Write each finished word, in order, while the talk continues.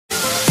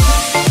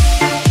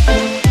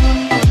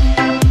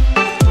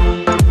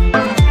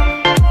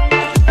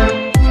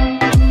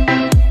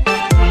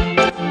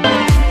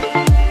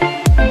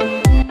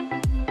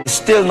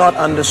still not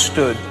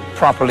understood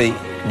properly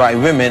by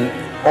women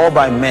or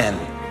by men.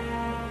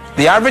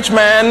 The average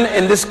man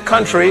in this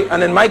country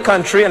and in my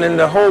country and in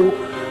the whole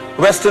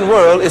Western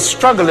world is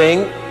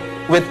struggling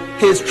with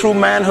his true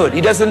manhood.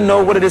 He doesn't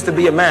know what it is to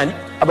be a man.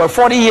 About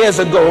 40 years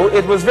ago,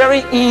 it was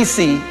very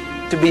easy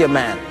to be a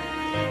man.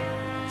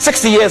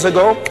 60 years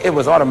ago, it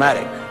was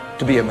automatic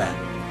to be a man,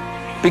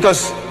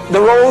 because the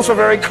roles were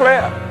very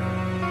clear.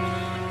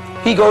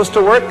 He goes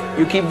to work,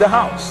 you keep the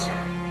house.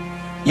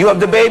 You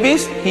have the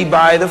babies, he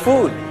buy the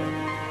food.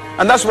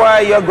 And that's why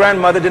your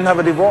grandmother didn't have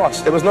a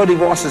divorce. There was no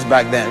divorces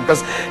back then,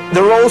 because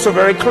the roles were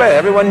very clear.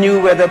 Everyone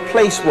knew where their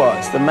place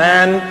was. The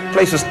man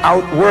place was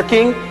out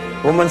working,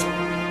 woman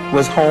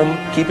was home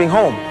keeping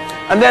home.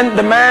 And then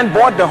the man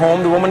bought the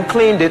home, the woman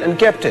cleaned it and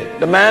kept it.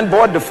 The man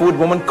bought the food,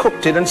 woman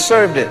cooked it and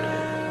served it.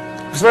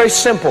 It was very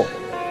simple.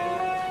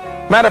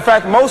 Matter of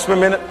fact, most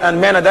women and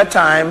men at that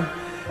time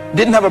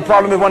didn't have a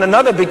problem with one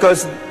another,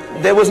 because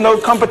there was no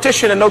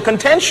competition and no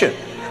contention.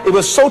 It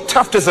was so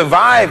tough to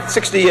survive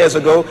 60 years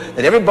ago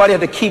that everybody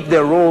had to keep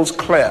their roles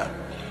clear.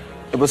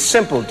 It was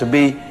simple to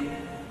be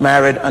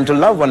married and to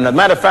love one another.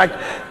 Matter of fact,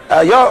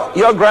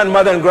 your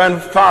grandmother and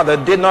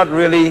grandfather did not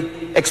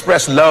really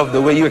express love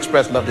the way you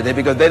express love today,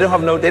 because they didn't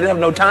have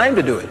no time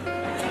to do it.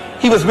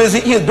 He was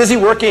busy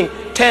working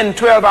 10,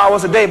 12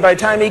 hours a day. By the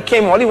time he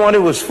came, all he wanted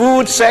was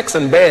food, sex,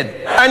 and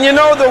bed. And you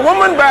know, the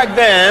woman back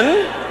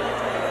then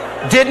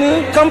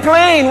didn't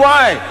complain.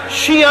 Why?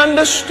 She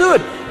understood.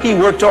 He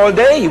worked all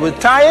day, he was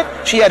tired,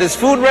 she had his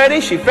food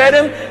ready, she fed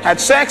him, had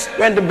sex,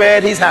 went to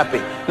bed, he's happy.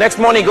 Next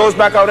morning he goes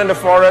back out in the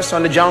forest,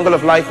 on the jungle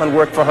of life, and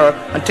worked for her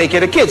and take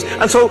care of the kids.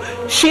 And so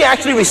she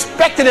actually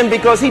respected him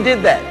because he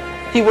did that.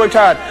 He worked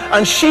hard.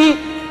 And she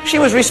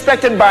was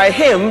respected by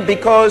him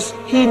because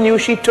he knew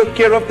she took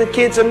care of the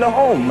kids and the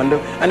home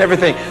and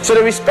everything. So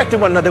they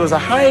respected one another. There was a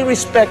high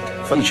respect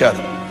for each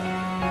other.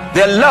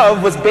 Their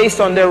love was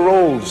based on their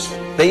roles.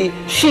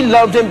 She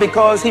loved him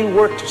because he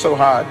worked so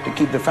hard to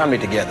keep the family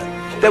together.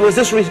 There was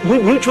this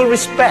mutual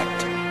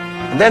respect.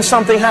 And then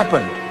something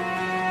happened.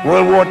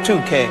 World War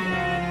II came.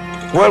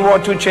 World War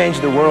II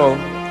changed the world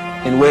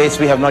in ways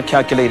we have not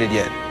calculated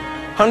yet.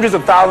 Hundreds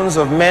of thousands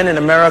of men in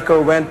America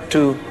went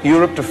to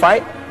Europe to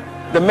fight.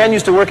 The men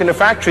used to work in the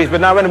factories, but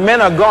now when the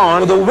men are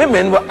gone, the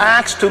women were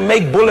asked to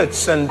make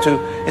bullets, and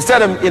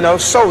instead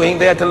of sewing,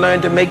 they had to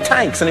learn to make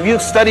tanks. And if you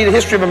study the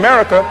history of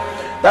America,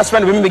 that's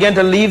when women began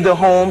to leave the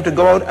home to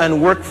go out and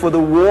work for the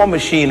war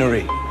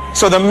machinery.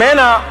 So the men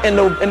are in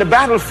the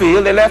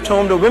battlefield, they left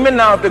home. The women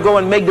now have to go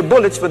and make the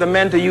bullets for the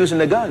men to use in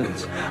the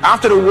guns.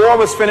 After the war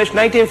was finished,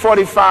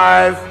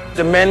 1945,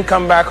 the men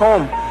come back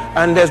home,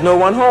 and there's no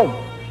one home.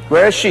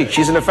 Where is she?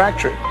 She's in the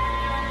factory.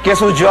 Guess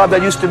whose job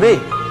that used to be?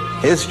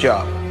 His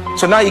job.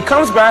 So now he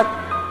comes back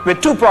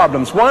with two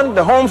problems. One,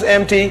 the home's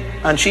empty,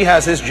 and she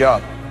has his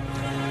job.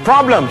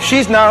 Problem,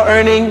 she's now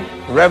earning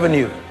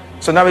revenue.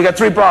 So now we got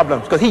three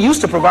problems, because he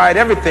used to provide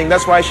everything.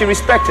 That's why she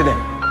respected him.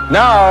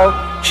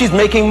 Now she's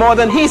making more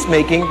than he's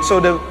making, so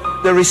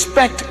the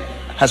respect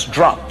has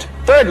dropped.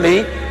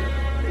 Thirdly,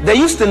 they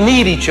used to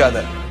need each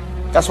other.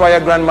 That's why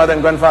your grandmother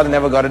and grandfather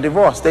never got a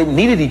divorce. They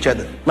needed each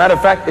other. Matter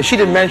of fact, if she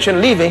didn't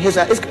mention leaving, his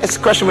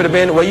question would have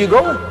been, where are you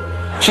going?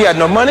 She had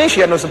no money, she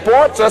had no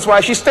support, so that's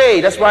why she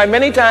stayed. That's why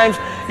many times,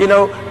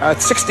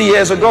 60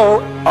 years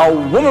ago,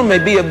 a woman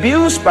may be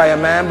abused by a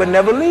man but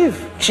never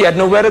leave. She had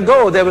nowhere to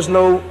go. There was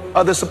no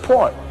other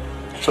support.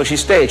 So she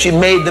stayed. She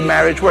made the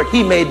marriage work.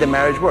 He made the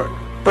marriage work.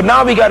 But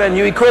now we got a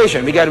new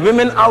equation. We got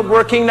women out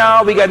working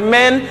now. We got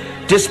men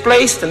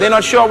displaced and they're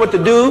not sure what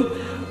to do.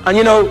 And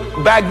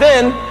back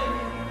then,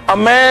 a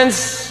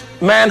man's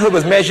manhood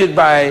was measured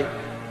by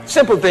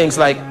simple things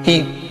like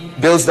he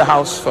builds the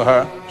house for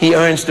her, he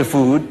earns the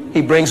food,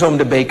 he brings home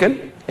the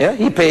bacon,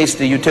 he pays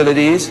the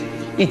utilities,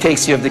 he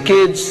takes care of the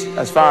kids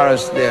as far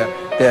as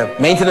their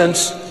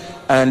maintenance,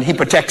 and he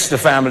protects the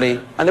family.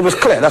 And it was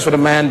clear, that's what a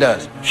man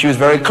does. She was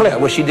very clear.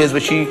 What she did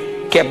was she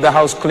kept the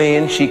house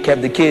clean, she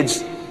kept the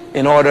kids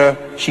in order,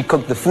 she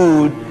cooked the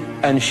food,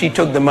 and she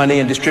took the money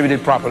and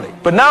distributed properly.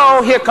 But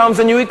now here comes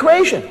a new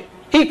equation.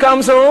 He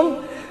comes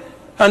home,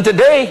 and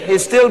today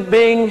is still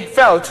being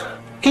felt.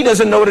 He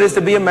doesn't know what it is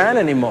to be a man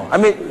anymore. I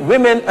mean,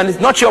 women, and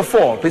it's not your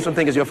fault, please don't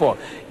think it's your fault.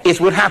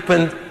 It's what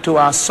happened to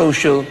our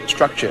social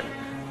structure.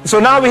 So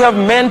now we have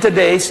men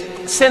today,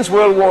 since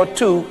World War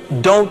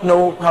II, don't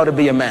know how to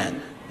be a man.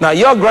 Now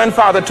your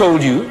grandfather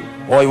told you,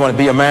 oh, you want to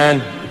be a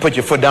man, put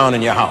your foot down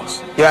in your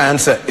house. Your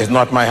answer is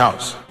not my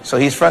house. So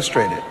he's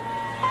frustrated.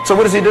 So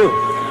what does he do?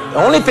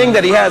 The only thing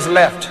that he has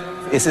left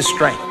is his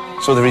strength.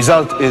 So the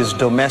result is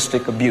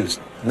domestic abuse.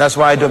 And that's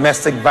why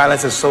domestic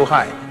violence is so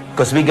high.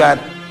 Because we got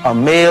a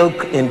male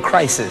in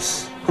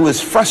crisis who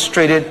is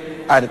frustrated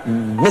at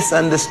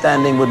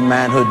misunderstanding what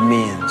manhood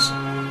means.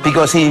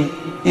 Because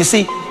you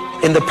see,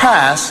 in the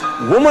past,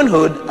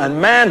 womanhood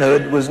and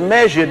manhood was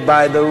measured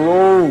by the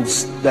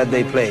roles that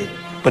they played.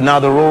 But now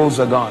the roles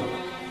are gone.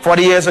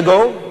 40 years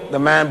ago, the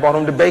man brought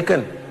home the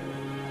bacon.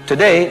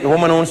 Today, the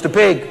woman owns the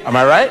pig. Am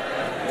I right?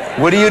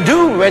 What do you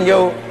do when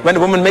the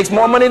woman makes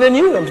more money than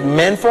you?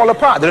 Men fall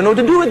apart. They don't know what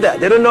to do with that.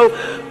 They don't know,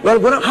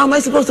 well, how am I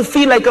supposed to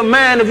feel like a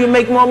man if you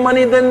make more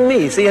money than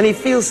me? See, and he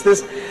feels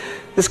this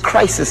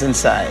crisis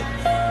inside.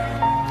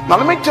 Now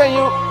let me tell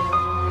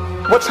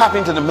you what's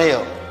happening to the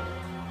male.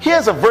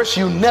 Here's a verse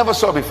you never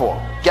saw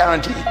before,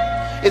 guaranteed.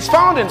 It's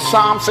found in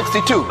Psalm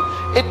 62.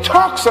 It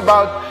talks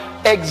about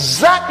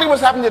exactly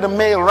what's happening to the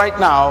male right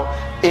now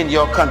in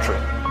your country.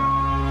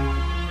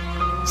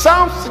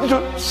 Psalm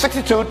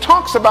 62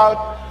 talks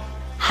about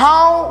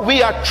how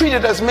we are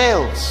treated as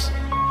males.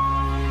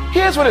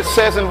 Here's what it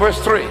says in verse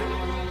 3.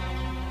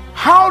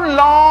 How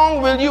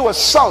long will you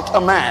assault a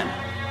man?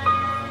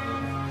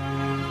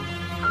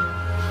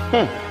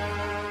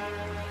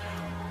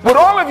 Would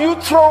all of you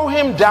throw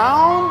him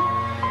down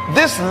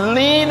this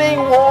leaning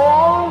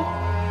wall,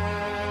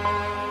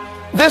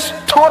 this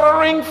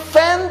tottering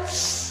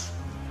fence?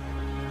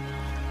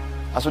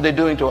 That's what they're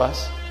doing to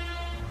us.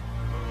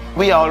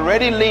 We are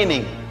already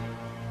leaning,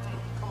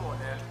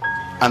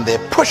 and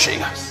they're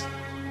pushing us.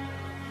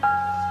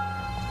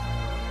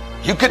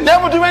 You could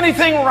never do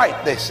anything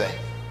right, they say.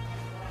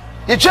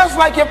 You're just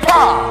like your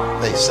pa,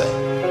 they say.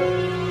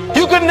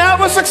 You could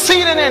never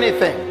succeed in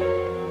anything.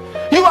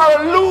 You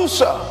are a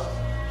loser.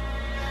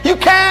 You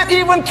can't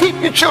even keep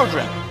your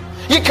children.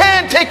 You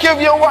can't take care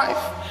of your wife.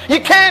 You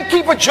can't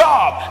keep a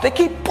job. They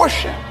keep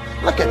pushing.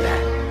 Look at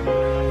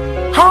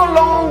that. How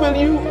long will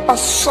you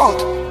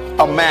assault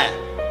a man?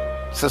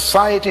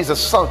 Society is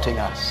assaulting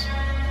us.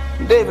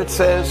 David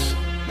says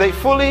they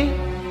fully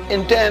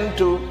intend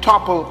to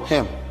topple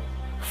him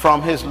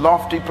from his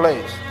lofty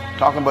place.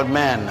 Talking about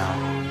man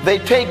now. They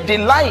take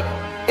delight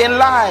in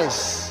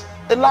lies.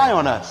 They lie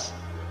on us.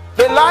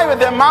 They lie with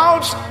their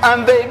mouths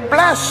and they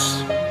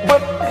bless,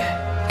 but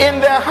in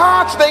their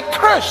hearts they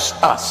curse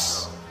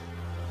us.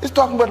 He's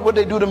talking about what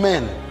they do to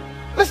men.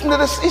 Listen to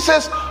this. He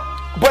says,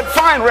 but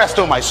find rest,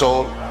 O my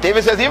soul.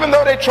 David says, even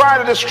though they try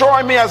to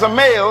destroy me as a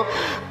male,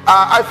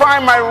 I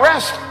find my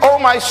rest, O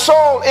my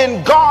soul,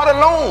 in God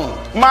alone.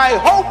 My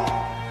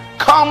hope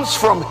comes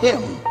from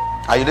him.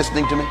 Are you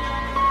listening to me?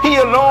 He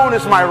alone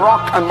is my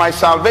rock and my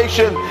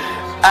salvation,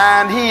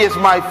 and he is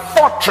my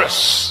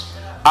fortress.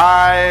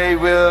 I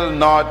will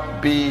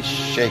not be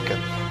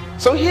shaken.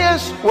 So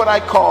here's what I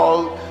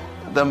call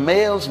the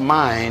male's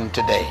mind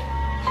today.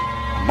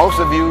 Most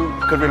of you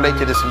could relate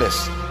to this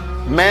list.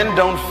 Men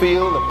don't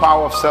feel the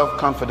power of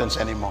self-confidence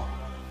anymore.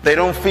 They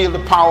don't feel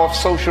the power of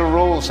social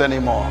roles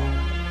anymore.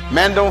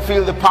 Men don't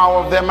feel the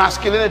power of their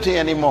masculinity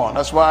anymore.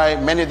 That's why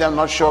many of them are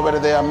not sure whether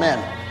they are men.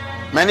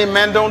 Many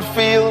men don't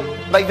feel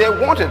like they're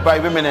wanted by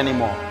women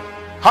anymore.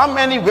 How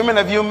many women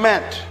have you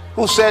met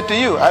who said to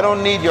you, I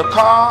don't need your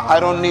car, I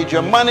don't need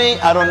your money,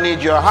 I don't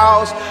need your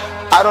house,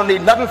 I don't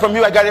need nothing from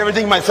you, I got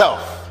everything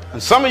myself?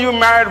 And some of you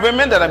married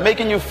women that are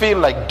making you feel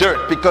like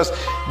dirt, because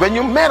when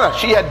you met her,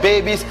 she had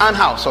babies and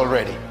house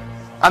already.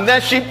 And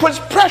then she puts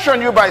pressure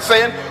on you by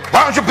saying,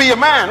 why don't you be a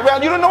man?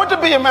 Well, you don't know what to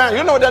be a man. You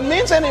don't know what that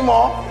means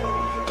anymore.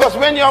 Because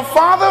when your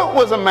father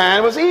was a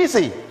man, it was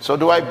easy. So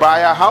do I buy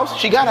a house?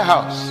 She got a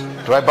house.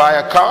 Do I buy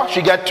a car?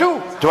 She got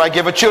 2. Do I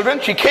give her children?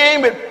 She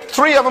came with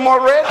 3 of them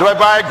already. Do I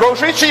buy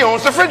groceries? She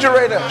owns the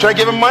refrigerator. Should I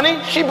give her money?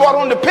 She bought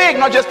on the pig,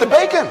 not just the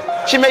bacon.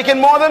 She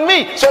making more than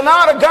me. So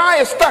now the guy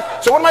is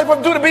stuck. So what am I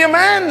supposed to do to be a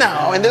man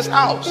now in this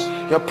house?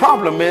 Your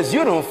problem is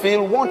you don't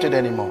feel wanted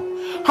anymore.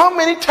 How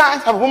many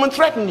times have a woman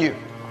threatened you?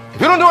 If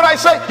you don't do what I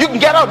say, you can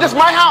get out. This is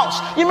my house.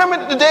 You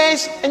remember the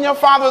days when your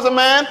father was a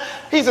man?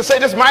 He used to say,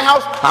 this is my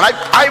house, and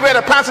I wear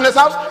the pants in this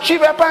house. She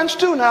wear pants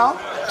too now.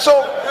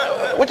 So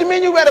what do you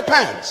mean you wear the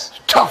pants?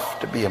 It's tough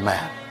to be a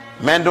man.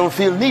 Men don't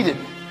feel needed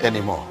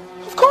anymore.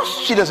 Of course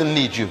she doesn't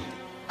need you.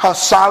 Her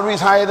salary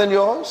is higher than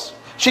yours.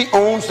 She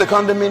owns the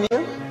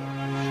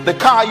condominium. The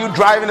car you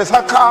driving is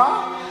her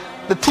car.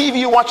 The TV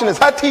you watching is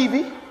her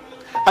TV.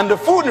 And the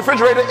food in the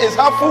refrigerator is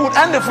her food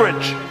and the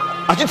fridge.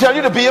 And she tell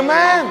you to be a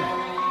man.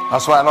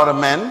 That's why a lot of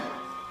men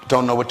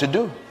don't know what to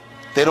do.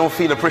 They don't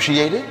feel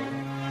appreciated.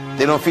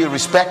 They don't feel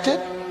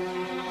respected.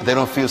 They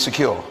don't feel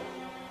secure.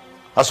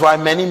 That's why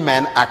many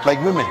men act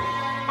like women.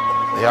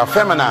 They are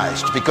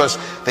feminized because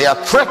they are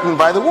threatened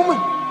by the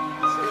woman.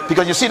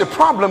 Because you see, the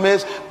problem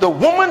is the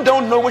woman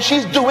don't know what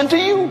she's doing to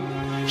you.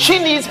 She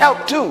needs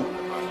help too,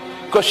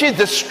 because she's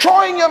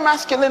destroying your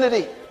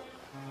masculinity.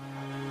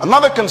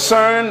 Another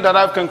concern that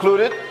I've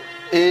concluded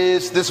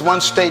is this one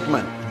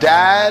statement: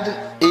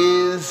 dad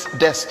is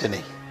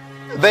destiny.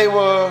 They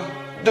were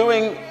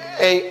doing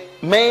a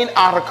main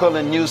article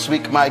in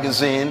Newsweek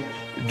magazine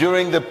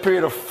during the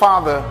period of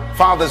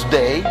Father's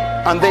Day,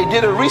 and they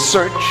did a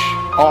research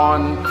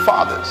on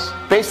fathers.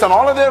 Based on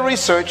all of their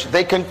research,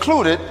 they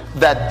concluded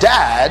that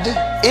dad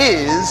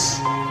is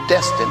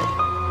destiny.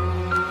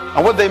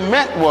 And what they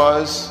meant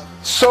was,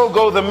 so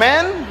go the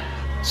men,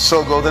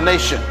 so go the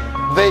nation.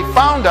 They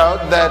found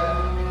out that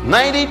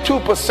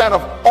 92%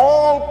 of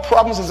all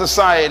problems in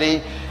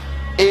society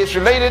is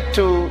related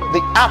to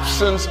the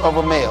absence of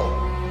a male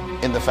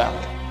in the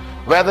family.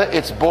 Whether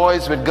it's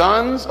boys with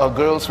guns or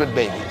girls with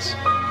babies.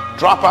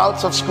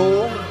 Dropouts of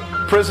school,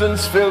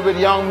 prisons filled with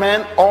young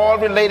men, all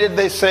related,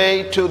 they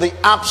say, to the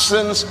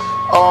absence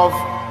of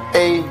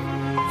a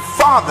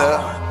father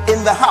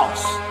in the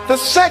house. The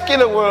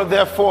secular world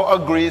therefore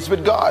agrees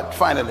with God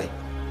finally.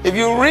 If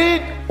you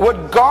read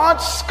what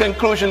God's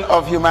conclusion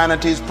of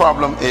humanity's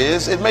problem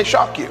is, it may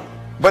shock you.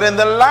 But in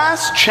the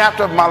last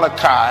chapter of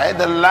Malachi,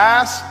 the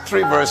last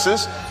 3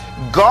 verses,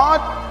 God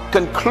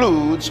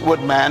concludes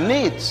what man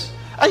needs.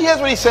 And here's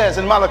what he says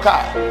in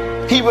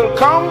Malachi. He will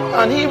come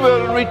and he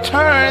will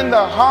return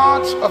the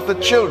hearts of the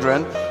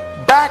children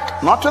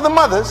back, not to the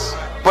mothers,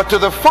 but to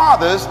the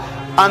fathers,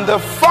 and the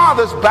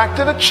fathers back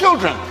to the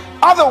children.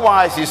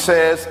 Otherwise, he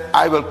says,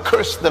 I will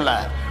curse the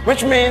land.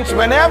 Which means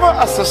whenever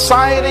a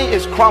society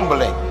is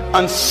crumbling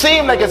and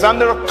seems like it's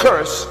under a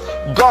curse,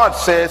 God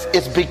says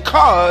it's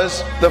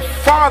because the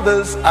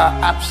fathers are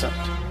absent.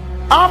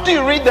 After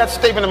you read that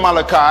statement in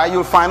Malachi,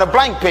 you'll find a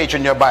blank page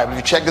in your Bible. If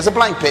you check, there's a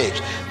blank page.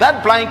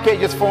 That blank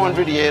page is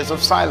 400 years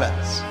of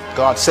silence.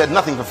 God said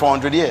nothing for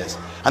 400 years.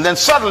 And then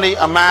suddenly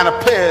a man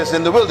appears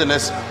in the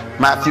wilderness,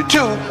 Matthew 2,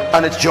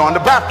 and it's John the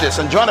Baptist.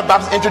 And John the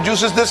Baptist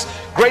introduces this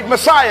great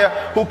Messiah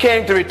who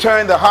came to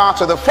return the hearts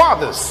of the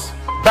fathers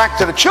back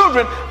to the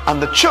children,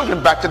 and the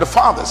children back to the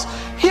fathers.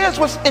 Here's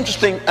what's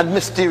interesting and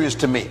mysterious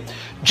to me.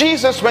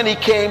 Jesus, when he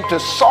came to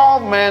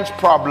solve man's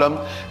problem,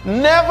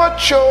 never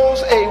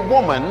chose a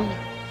woman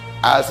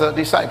as a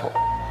disciple.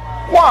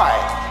 Why?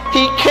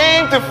 He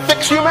came to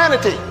fix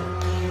humanity,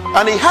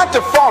 and he had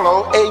to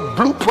follow a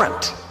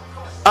blueprint.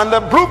 And the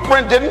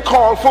blueprint didn't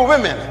call for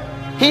women.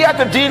 He had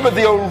to deal with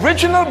the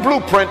original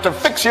blueprint to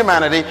fix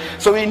humanity,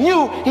 so he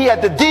knew he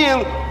had to deal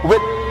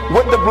with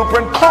what the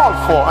blueprint called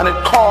for, and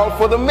it called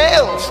for the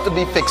males to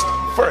be fixed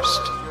first.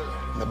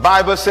 The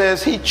Bible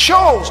says he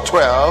chose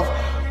 12,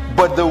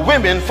 but the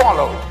women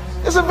followed.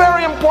 It's a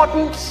very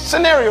important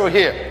scenario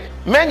here.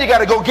 Men, you got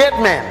to go get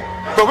men.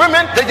 But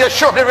women, they just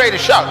show up. They're ready to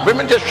shout.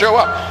 Women just show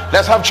up.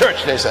 Let's have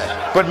church, they say.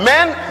 But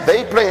men,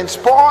 they play in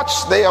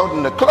sports. They out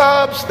in the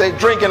clubs. They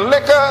drinking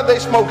liquor. They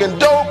smoking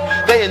dope.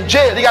 They in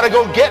jail. You got to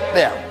go get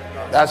them.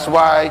 That's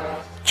why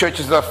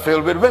churches are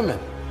filled with women.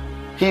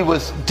 He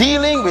was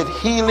dealing with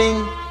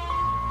healing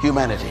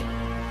humanity.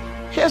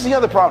 Here's the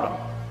other problem.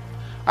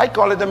 I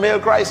call it the male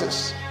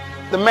crisis.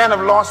 The men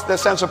have lost their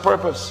sense of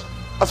purpose.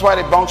 That's why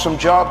they bounce from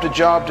job to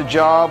job to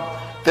job.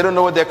 They don't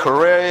know what their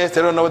career is.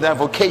 They don't know what their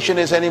vocation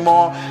is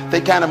anymore. They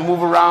kind of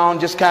move around,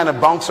 just kind of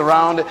bounce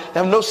around. They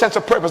have no sense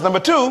of purpose. Number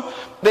 2,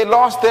 they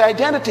lost their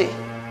identity.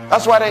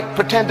 That's why they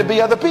pretend to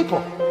be other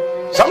people.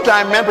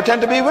 Sometimes men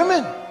pretend to be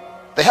women.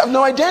 They have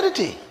no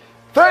identity.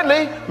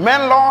 Thirdly,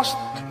 men lost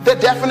their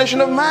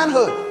definition of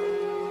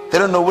manhood. They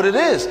don't know what it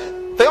is.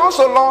 They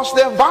also lost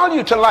their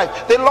value to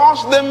life. They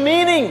lost their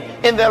meaning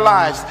in their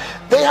lives.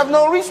 They have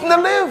no reason to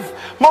live.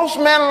 Most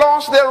men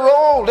lost their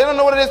role. They don't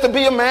know what it is to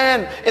be a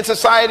man in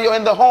society or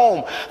in the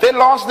home. They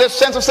lost their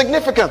sense of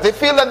significance. They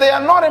feel that they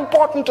are not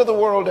important to the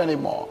world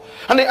anymore.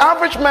 And the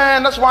average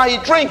man, that's why he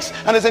drinks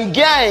and is in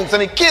gangs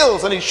and he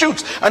kills and he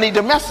shoots and he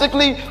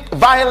domestically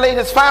violates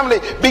his family,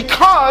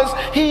 because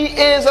he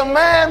is a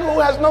man who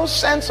has no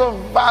sense of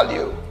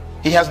value.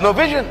 He has no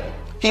vision.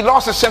 He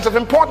lost his sense of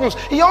importance.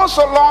 He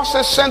also lost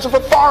his sense of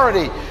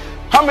authority.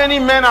 How many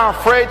men are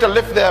afraid to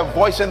lift their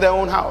voice in their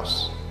own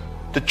house?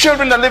 The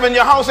children that live in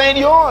your house ain't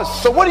yours.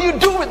 So what do you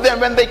do with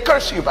them when they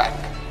curse you back?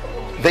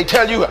 They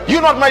tell you,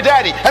 you're not my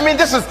daddy. I mean,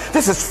 this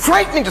is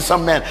frightening to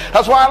some men.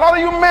 That's why a lot of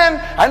you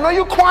men, I know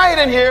you're quiet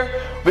in here.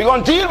 We're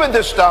going to deal with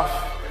this stuff.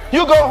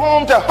 You go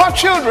home to her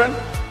children.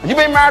 You've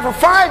been married for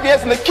 5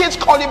 years and the kids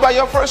call you by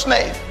your first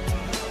name.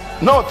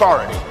 No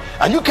authority.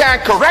 And you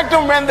can't correct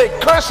them when they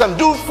curse and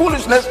do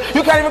foolishness.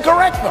 You can't even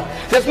correct them.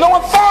 There's no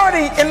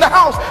authority in the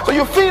house. So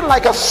you feel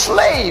like a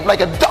slave,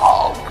 like a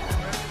dog.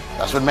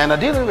 That's what men are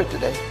dealing with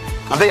today.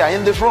 And they are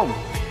in this room.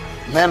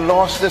 Men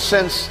lost their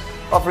sense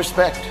of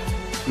respect.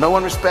 No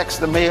one respects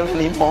the male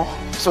anymore.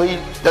 So he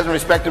doesn't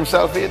respect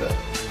himself either.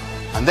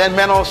 And then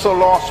men also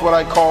lost what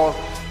I call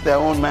their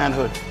own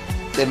manhood.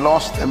 They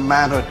lost their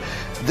manhood.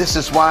 This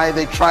is why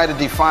they try to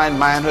define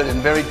manhood in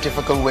very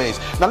difficult ways.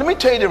 Now let me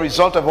tell you the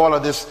result of all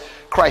of this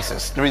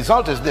crisis. The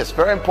result is this,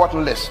 very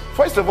important list.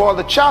 First of all,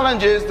 the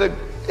challenge is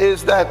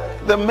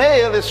that the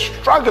male is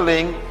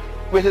struggling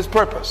with his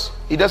purpose.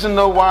 He doesn't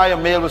know why a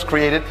male was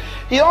created.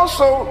 He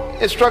also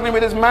is struggling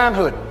with his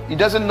manhood. He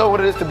doesn't know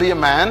what it is to be a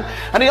man,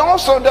 and he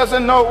also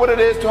doesn't know what it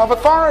is to have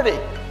authority.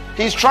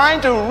 He's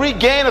trying to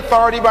regain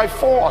authority by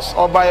force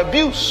or by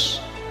abuse.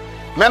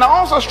 Men are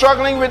also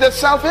struggling with their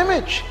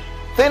self-image.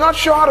 They're not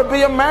sure how to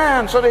be a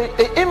man, so they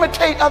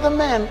imitate other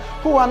men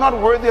who are not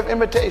worthy of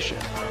imitation.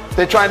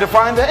 They're trying to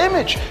find their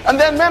image. And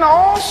then men are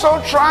also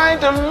trying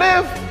to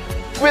live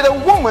with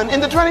a woman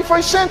in the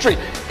 21st century.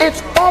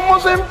 It's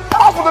almost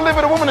impossible to live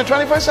with a woman in the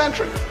 21st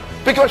century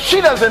because she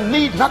doesn't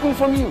need nothing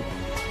from you.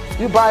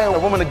 You buy a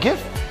woman a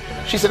gift,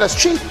 she said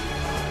that's cheap,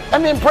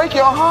 and then break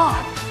your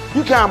heart.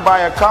 You can't buy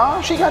a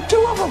car, she got 2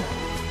 of them.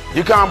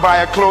 You can't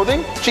buy her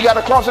clothing, she got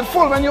a closet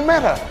full when you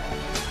met her.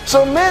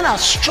 So men are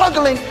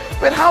struggling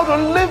with how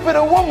to live with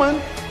a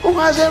woman who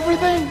has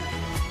everything.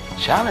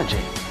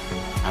 Challenging.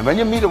 And when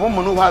you meet a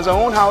woman who has her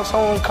own house, her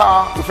own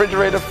car,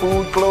 refrigerator,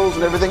 food, clothes,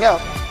 and everything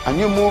else, and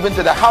you move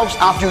into the house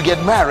after you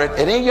get married,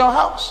 it ain't your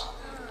house.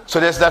 So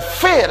there's that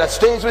fear that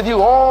stays with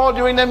you all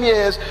during them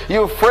years.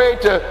 You're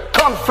afraid to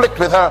conflict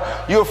with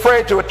her. You're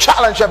afraid to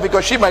challenge her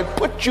because she might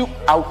put you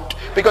out.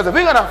 Because if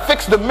we're going to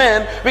fix the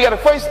men, we got to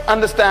first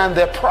understand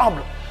their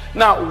problem.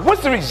 Now,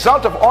 what's the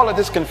result of all of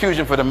this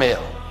confusion for the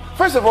male?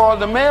 First of all,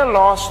 the male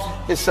lost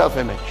his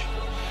self-image.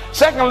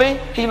 Secondly,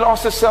 he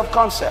lost his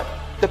self-concept,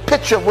 the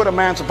picture of what a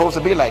man's supposed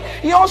to be like.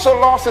 He also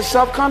lost his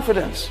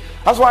self-confidence.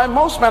 That's why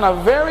most men are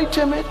very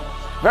timid,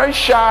 very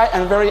shy,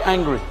 and very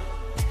angry,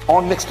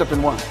 all mixed up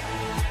in one.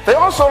 They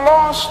also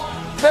lost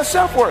their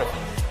self-worth.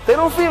 They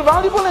don't feel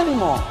valuable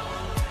anymore.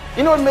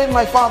 You know what made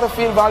my father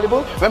feel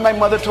valuable? When my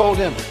mother told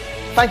him,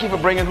 "Thank you for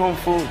bringing home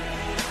food.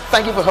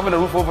 Thank you for having a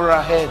roof over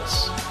our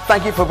heads.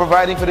 Thank you for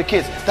providing for the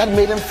kids." That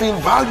made him feel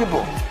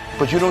valuable.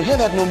 But you don't hear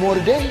that no more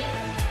today,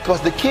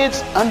 because the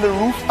kids under the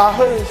roof are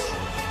hers.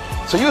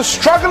 So you're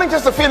struggling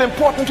just to feel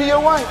important to your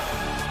wife.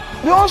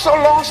 We also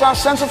lost our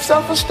sense of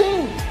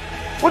self-esteem.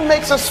 What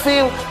makes us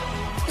feel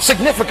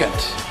significant?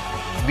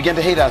 We begin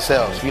to hate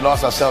ourselves. We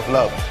lost our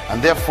self-love,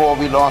 and therefore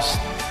we lost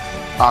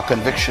our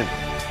conviction.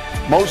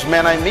 Most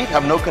men I meet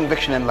have no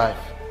conviction in life.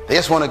 They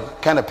just want to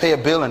kind of pay a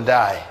bill and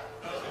die.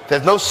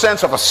 There's no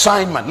sense of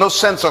assignment, no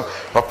sense of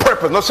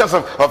purpose, no sense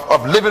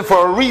of living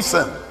for a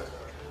reason.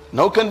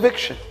 No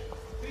conviction.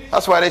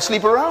 That's why they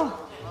sleep around.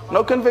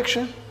 No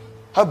conviction.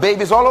 Have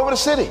babies all over the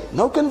city.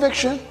 No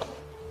conviction.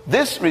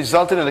 This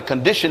resulted in a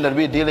condition that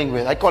we're dealing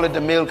with. I call it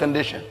the male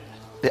condition.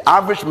 The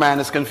average man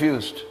is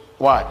confused.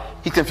 Why?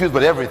 He's confused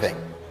with everything.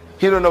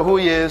 He don't know who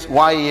he is,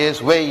 why he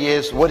is, where he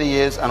is, what he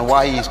is, and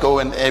why he's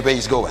going, where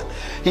he's going.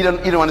 He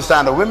don't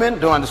understand the women,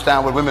 don't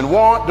understand what women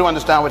want, don't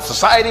understand what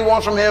society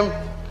wants from him.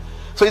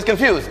 So he's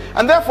confused.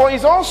 And therefore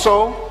he's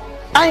also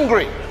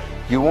angry.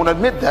 You won't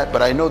admit that,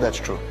 but I know that's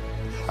true.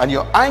 And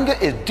your anger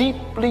is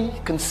deeply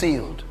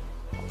concealed.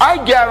 I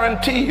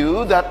guarantee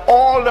you that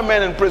all the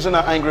men in prison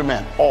are angry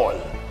men. All.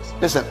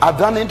 Listen, I've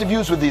done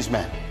interviews with these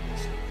men.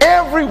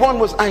 Everyone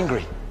was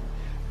angry.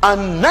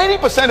 And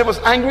 90% of them was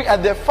angry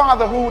at their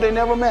father who they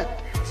never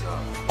met,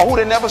 or who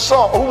they never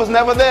saw, or who was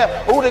never there,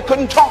 or who they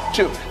couldn't talk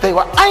to. They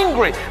were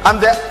angry, and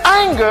their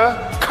anger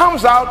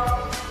comes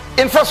out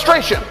in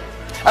frustration.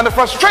 And the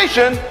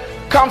frustration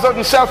comes out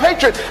in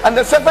self-hatred, and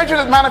the self-hatred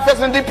is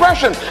manifested in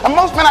depression. And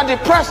most men are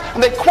depressed,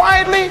 and they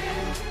quietly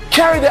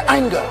carry their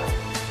anger.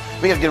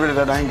 We got to get rid of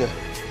that anger.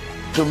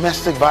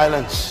 Domestic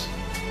violence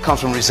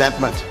comes from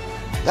resentment.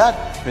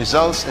 That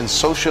results in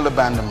social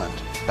abandonment.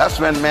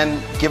 That's when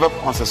men give up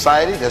on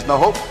society. There's no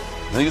hope.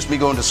 No use to me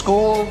going to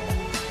school.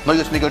 No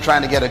use to me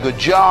trying to get a good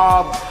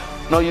job.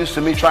 No use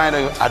to me trying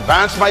to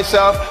advance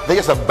myself. They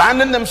just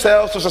abandon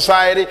themselves to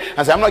society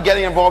and say, "I'm not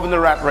getting involved in the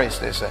rat race,"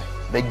 they say.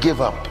 They give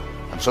up.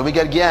 And so we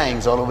got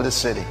gangs all over the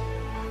city.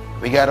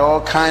 We got all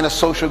kind of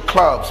social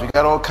clubs. We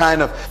got all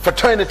kind of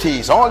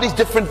fraternities. All these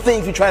different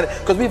things we try to,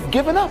 because we've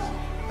given up.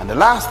 And the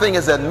last thing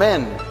is that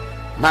men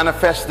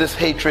manifest this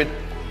hatred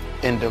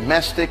in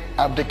domestic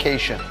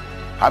abdication.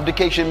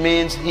 Abdication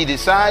means he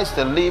decides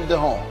to leave the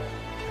home.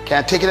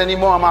 Can't take it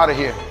anymore, I'm out of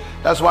here.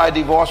 That's why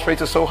divorce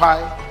rates are so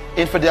high.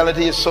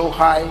 Infidelity is so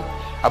high.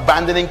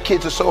 Abandoning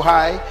kids is so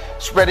high.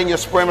 Spreading your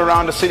sperm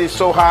around the city is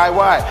so high.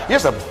 Why? You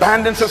just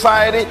abandon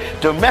society.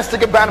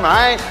 Domestic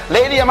abandonment.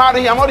 Lady, I'm out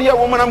of here. I'm out of here,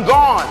 woman. I'm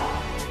gone.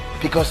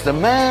 Because the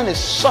man is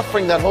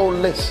suffering that whole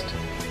list.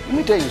 Let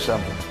me tell you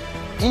something.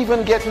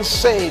 Even getting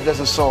saved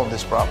doesn't solve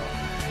this problem.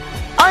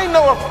 I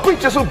know of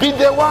preachers who beat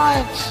their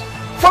wives,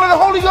 full of the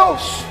Holy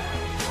Ghost.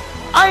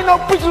 I know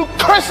preachers who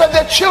curse at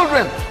their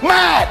children,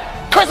 mad,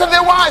 curse at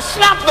their wives,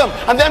 slap them,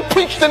 and then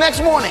preach the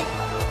next morning.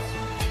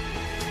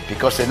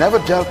 Because they never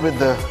dealt with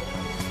the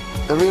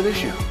real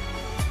issue.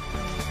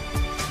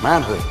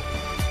 Manhood.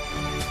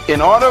 In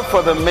order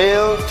for the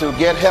male to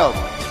get help,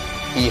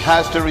 he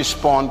has to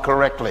respond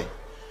correctly.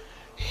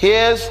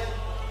 Here's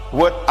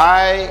what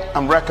I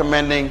am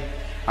recommending,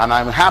 and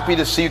I'm happy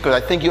to see you because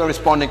I think you're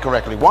responding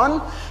correctly.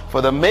 One,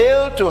 for the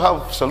male to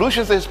have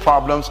solutions to his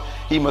problems,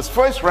 he must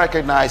first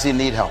recognize he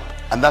needs help.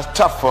 And that's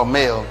tough for a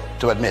male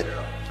to admit.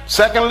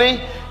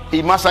 Secondly,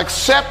 he must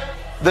accept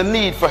the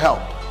need for help.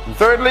 And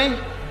thirdly,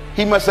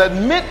 he must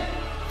admit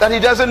that he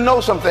doesn't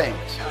know some things.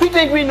 We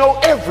think we know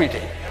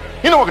everything.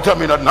 You know what can tell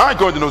me nothing? I ain't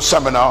going to no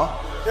seminar.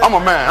 I'm a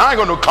man. I ain't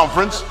going to no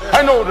conference.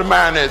 I know what the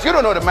man is. You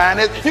don't know what the man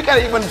is. You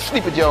can't even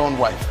sleep with your own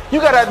wife. You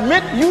got to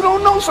admit you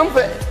don't know some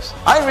things.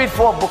 I read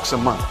 4 books a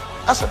month.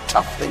 That's a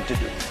tough thing to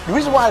do. The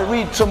reason why I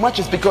read so much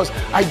is because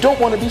I don't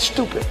want to be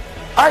stupid.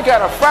 I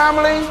got a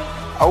family,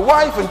 a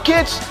wife and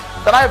kids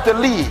that I have to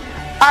lead.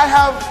 I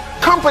have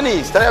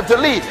companies that I have to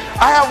lead.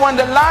 I have one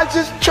of the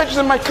largest churches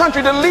in my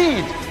country to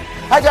lead.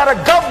 I got a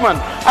government.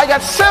 I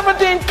got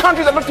 17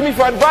 countries that look to me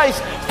for advice.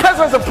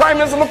 Presidents and prime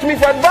ministers look to me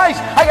for advice.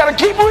 I got to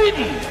keep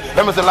reading.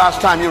 When was the last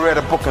time you read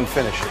a book and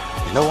finished it?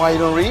 You know why you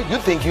don't read? You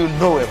think you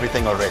know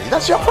everything already.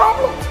 That's your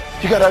problem.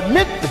 You got to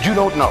admit that you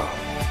don't know.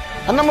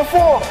 And number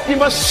 4, you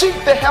must seek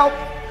the help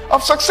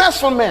of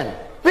successful men.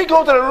 We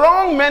go to the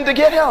wrong men to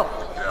get help.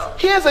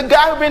 Here's a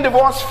guy who's been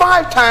divorced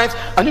 5 times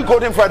and you go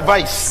to him for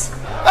advice.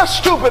 That's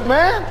stupid,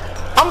 man.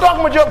 I'm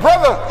talking with your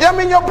brother. I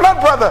mean your blood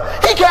brother.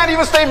 He can't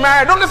even stay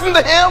married. Don't listen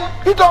to him.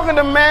 You're talking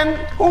to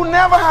men who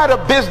never had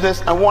a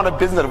business and wanted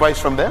business advice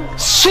from them.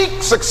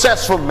 Seek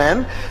successful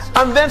men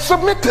and then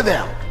submit to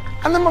them.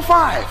 And number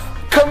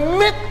 5,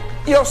 commit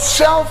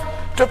yourself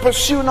to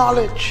pursue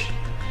knowledge.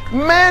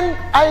 Men,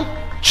 I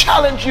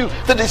challenge you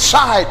to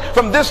decide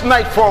from this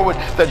night forward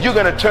that you're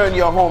going to turn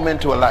your home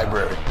into a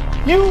library.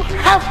 You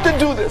have to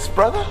do this,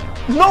 brother.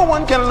 No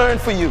one can learn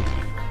for you.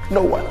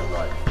 No one.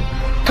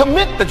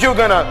 Commit that you're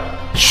going to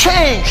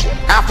change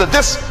after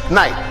this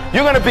night.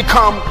 You're going to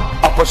become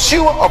a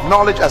pursuer of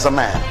knowledge as a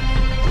man.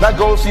 That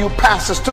goes to you pastors too.